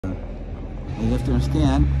You have to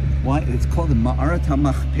understand why it's called the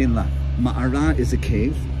ha-machpela. Ma'ara is a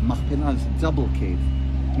cave, Machpelah is a double cave.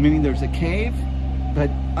 Meaning there's a cave, but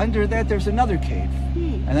under that there's another cave.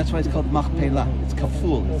 And that's why it's called Machpelah. It's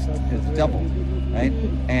kaful, it's double, right?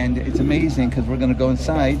 And it's amazing because we're going to go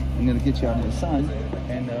inside. I'm going to get you out in the sun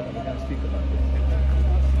and we're going to speak about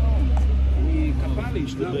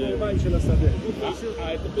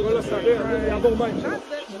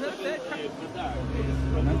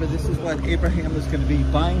Remember, this is what Abraham was going to be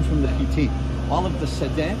buying from the PT. All of the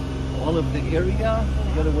sadeh, all of the area,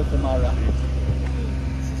 together with the Mara.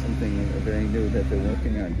 This is something very new that they're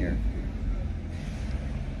working on here.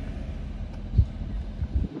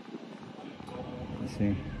 Let's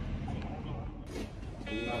see.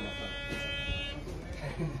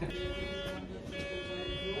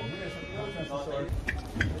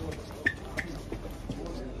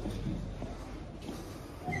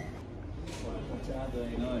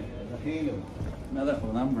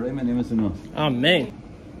 Amen.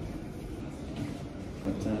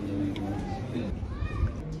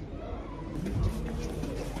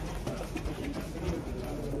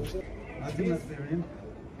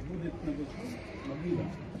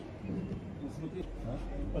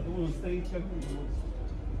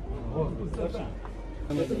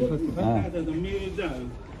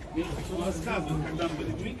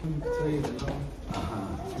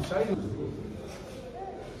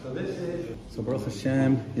 So Baruch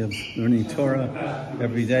Hashem, you're learning Torah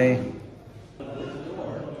every day.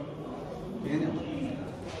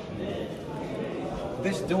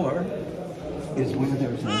 This door is where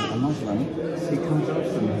there's a Muslim. He comes out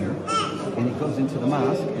from here and he goes into the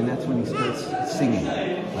mosque, and that's when he starts singing,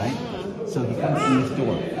 right? So he comes from this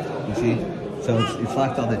door, you see? So it's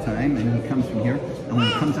locked all the time, and he comes from here. And when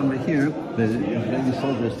he comes over here, the Israeli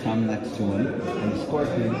soldiers come next to him, and the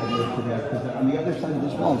scorpion over there, because on the other side of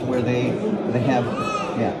this wall is where they have,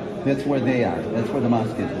 yeah, that's where they are. That's where the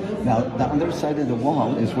mosque is. Now, the other side of the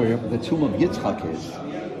wall is where the tomb of Yitzchak is.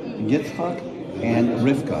 Yitzchak and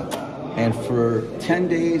Rivka. And for 10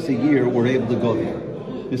 days a year, we're able to go there.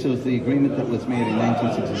 This was the agreement that was made in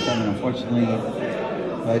 1967. Unfortunately,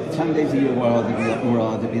 10 days a year we're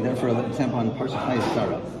allowed to be there. For example, on Parshat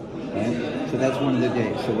Sarah, right? So that's one of the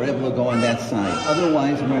days. So we're able to go on that side.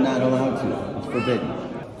 Otherwise, we're not allowed to. It's forbidden.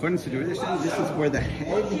 According to the tradition, this is where the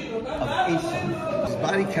head of Esau, his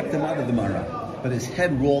body kept him out of the Mara, but his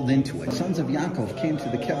head rolled into it. Sons of Yaakov came to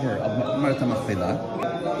the Cave of Machpelah.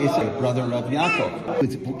 Esau, brother of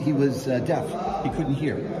Yaakov, he was deaf. He couldn't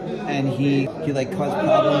hear, and he caused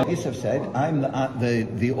problems. Esav said, "I'm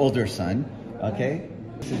the older son. Okay,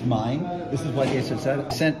 this is mine." This is what Esav said. I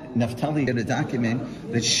sent Naphtali a document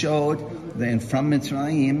that showed that from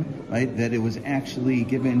Mitzrayim, right, that it was actually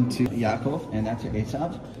given to Yaakov and not to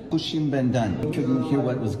Esav. Hushim ben Dan. He couldn't hear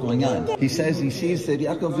what was going on. He says he sees that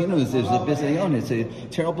Yaakov there's a bizayon. It's a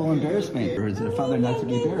terrible embarrassment for his father not to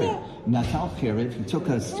be buried. Natal Keret, he took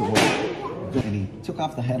us to work, and he took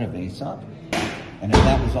off the head of Esau, and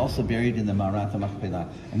that was also buried in the Ma'arat Machpelah.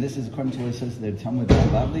 And this is according to what it says the Talmud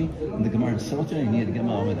Bavli and the Gemara Sota, and Yom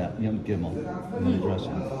Gimel with that Yom Gimel in the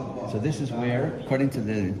Midrashim. So this is where, according to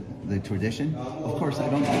the tradition, of course I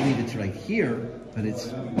don't believe it's right here, but it's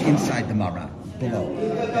inside the Ma'arat below. You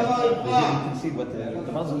can see what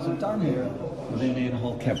the Muslims have done here. They made a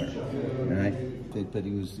whole kever, right? They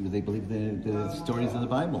believe the stories of the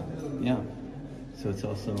Bible. Yeah. So it's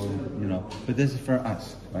also, but this is for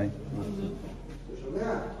us, right?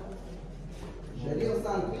 שאני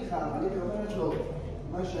עושה על פיך, ואני אומרת לו,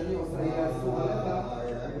 מה שאני עושה יהיה אסור עליך,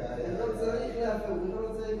 אני לא צריך להפר, אני לא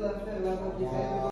צריך להפר, למה פיך